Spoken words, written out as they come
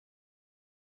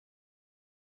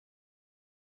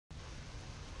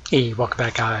Hey, welcome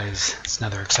back guys. It's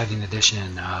another exciting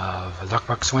edition of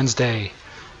Lockbox Wednesday.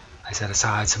 I set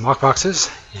aside some lockboxes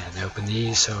and open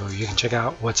these so you can check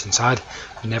out what's inside.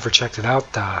 If you never checked it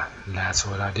out, that's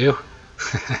what I do.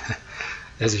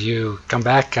 As you come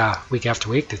back week after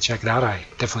week to check it out, I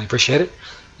definitely appreciate it.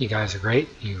 You guys are great.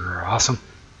 You are awesome.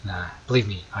 And, believe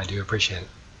me, I do appreciate it.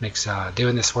 Makes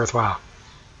doing this worthwhile.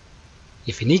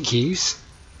 If you need keys,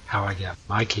 how I get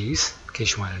my keys, in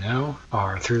case you want to know,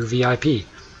 are through VIP.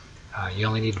 You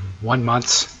only need 1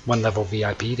 month's one level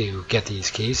VIP to get these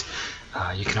keys.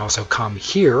 You can also come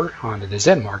here onto the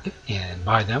Zen Market and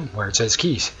buy them where it says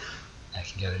keys. I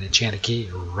can get an enchanted key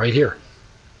right here.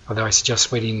 Although I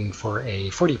suggest waiting for a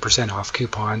 40% off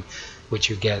coupon, which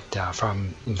you get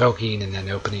from invoking and then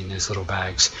opening these little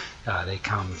bags. They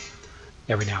come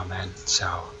every now and then.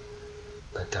 So,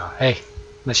 but hey,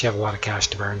 unless you have a lot of cash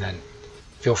to burn, then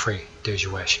feel free, do as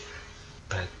you wish.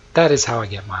 But that is how I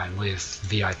get mine with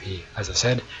VIP. As I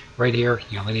said, right here,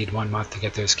 you only need 1 month to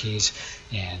get those keys,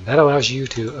 and that allows you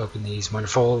to open these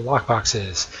wonderful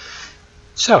lockboxes.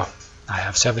 So, I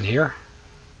have 7 here,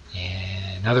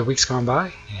 and another week's gone by,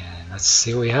 and let's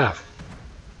see what we have.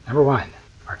 Number 1,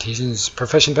 Artisan's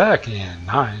Profession Pack, and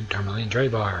 9 Tourmaline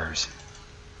Trade Bars.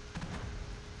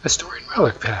 Historian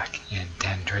Relic Pack, and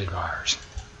 10 Trade Bars.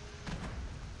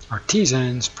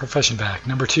 Artisan's Profession Pack,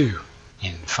 number 2,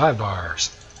 in 5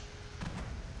 bars.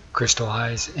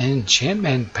 Crystallized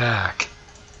Enchantment Pack.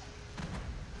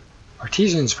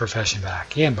 Artisan's Profession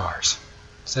Pack and bars.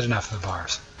 Said enough of the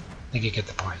bars. I think you get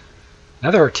the point.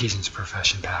 Another Artisan's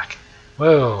Profession Pack.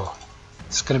 Whoa,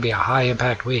 it's going to be a high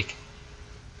impact week.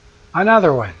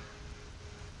 Another one.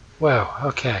 Whoa,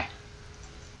 okay.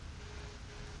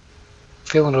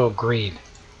 Feeling a little green.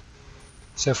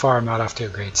 So far I'm not off to a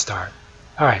great start.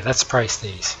 Alright, let's price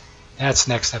these. That's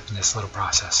next up in this little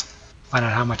process. Find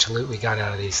out how much loot we got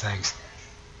out of these things.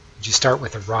 You just start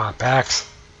with the raw packs,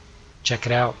 check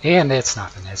it out, and it's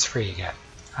nothing. It's free again.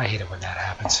 I hate it when that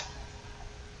happens.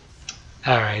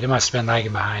 Alright, it must have been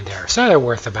lagging behind there. So they're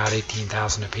worth about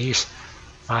 18,000 a piece.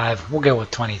 5, we'll go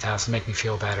with 20,000, make me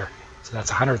feel better. So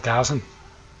that's 100,000.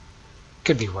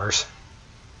 Could be worse.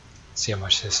 Let's see how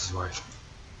much this is worth.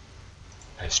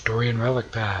 Historian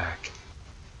Relic Pack.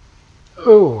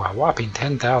 Oh, a whopping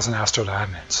 10,000 Astral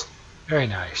Diamonds. Very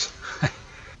nice.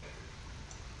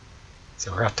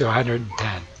 So we're up to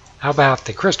 110. How about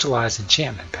the Crystallized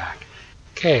Enchantment Pack?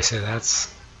 Okay, so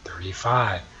that's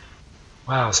 35.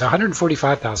 Wow, so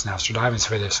 145,000 Astral Diamonds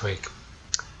for this week.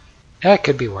 That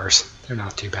could be worse. They're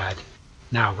not too bad.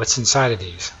 Now, what's inside of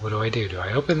these? What do I do? Do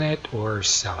I open it or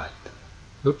sell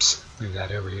it? Oops, move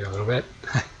that over here a little bit.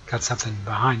 Got something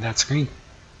behind that screen.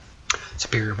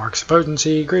 Superior Marks of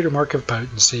Potency, Greater Mark of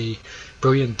Potency,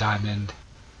 Brilliant Diamond,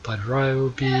 Blood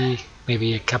Ruby,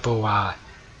 maybe a couple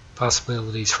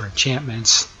possibilities for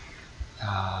enchantments.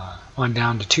 On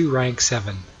down to 2 rank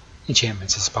 7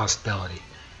 enchantments is a possibility.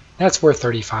 That's worth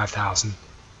 35,000.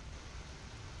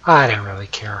 I don't really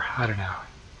care. I don't know.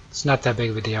 It's not that big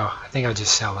of a deal. I think I'll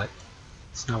just sell it.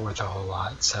 It's not worth a whole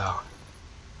lot, so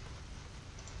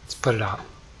let's put it up.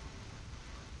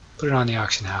 Put it on the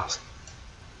auction house.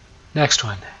 Next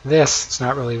one. This, it's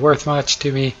not really worth much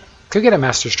to me. Could get a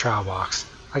Master's Trial box.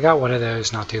 I got one of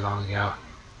those not too long ago.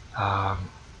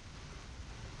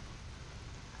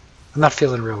 I'm not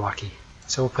feeling real lucky,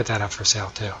 so we'll put that up for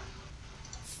sale too. In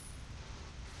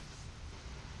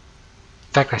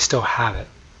fact, I still have it.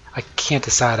 I can't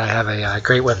decide. I have a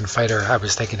Great Weapon Fighter I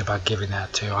was thinking about giving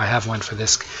that to. I have one for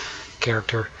this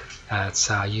character. It's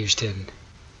used in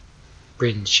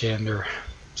Breeding Shander,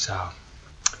 so...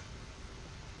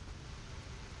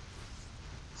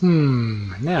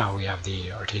 now we have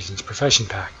the Artisan's Profession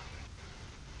Pack.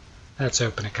 Let's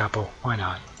open a couple. Why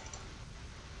not?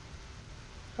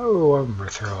 Oh, I'm going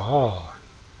to throw all.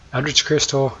 Eldritch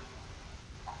Crystal.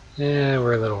 Yeah,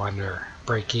 we're a little under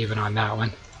break even on that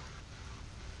one.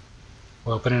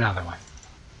 We'll open another one.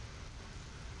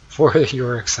 For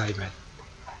your excitement.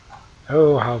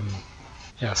 Oh,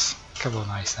 yes, a couple of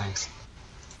nice things.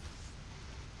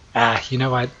 You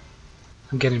know what?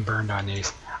 I'm getting burned on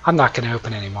these. I'm not going to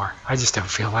open anymore. I just don't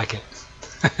feel like it.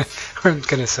 I'm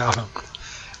going to sell them.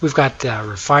 We've got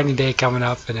refining day coming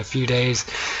up in a few days,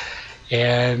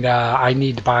 and I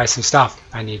need to buy some stuff.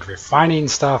 I need refining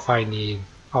stuff. I need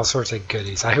all sorts of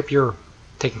goodies. I hope you're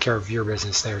taking care of your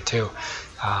business there too.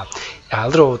 A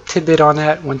little tidbit on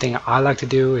that. One thing I like to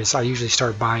do is I usually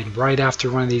start buying right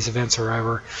after one of these events are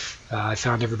over. I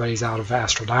found everybody's out of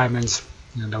Astral Diamonds,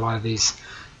 and a lot of these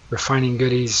refining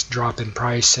goodies drop in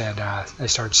price, and I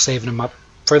start saving them up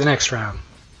for the next round.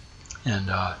 And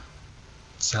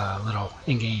it's a little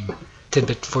in-game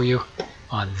tidbit for you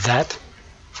on that.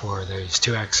 for those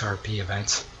 2x RP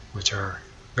events, which are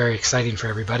very exciting for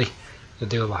everybody. You'll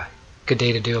do a lot. Good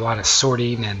day to do a lot of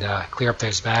sorting and clear up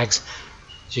those bags.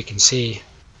 As you can see,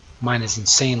 mine is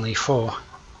insanely full,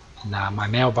 and my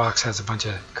mailbox has a bunch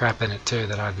of crap in it too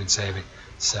that I've been saving.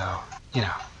 So, you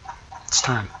know, it's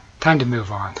time to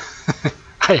move on.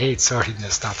 I hate sorting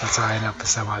this stuff. That's why I end up with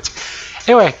so much.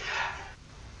 Anyway,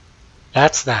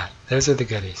 that's that. Those are the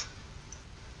goodies.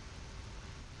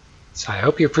 So I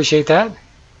hope you appreciate that.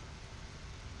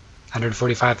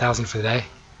 145,000 for the day.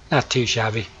 Not too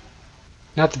shabby.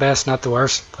 Not the best, not the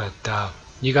worst, but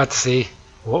you got to see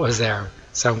what was there.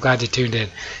 So I'm glad you tuned in.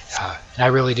 And I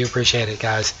really do appreciate it,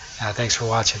 guys. Thanks for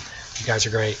watching. You guys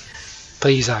are great.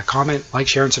 Please comment, like,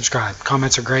 share, and subscribe.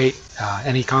 Comments are great.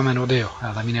 Any comment will do.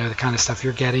 Let me know the kind of stuff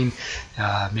you're getting.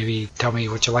 Maybe tell me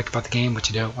what you like about the game, what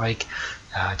you don't like.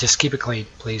 Just keep it clean,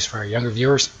 please, for our younger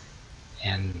viewers.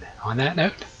 And on that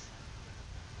note,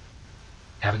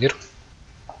 have a good one.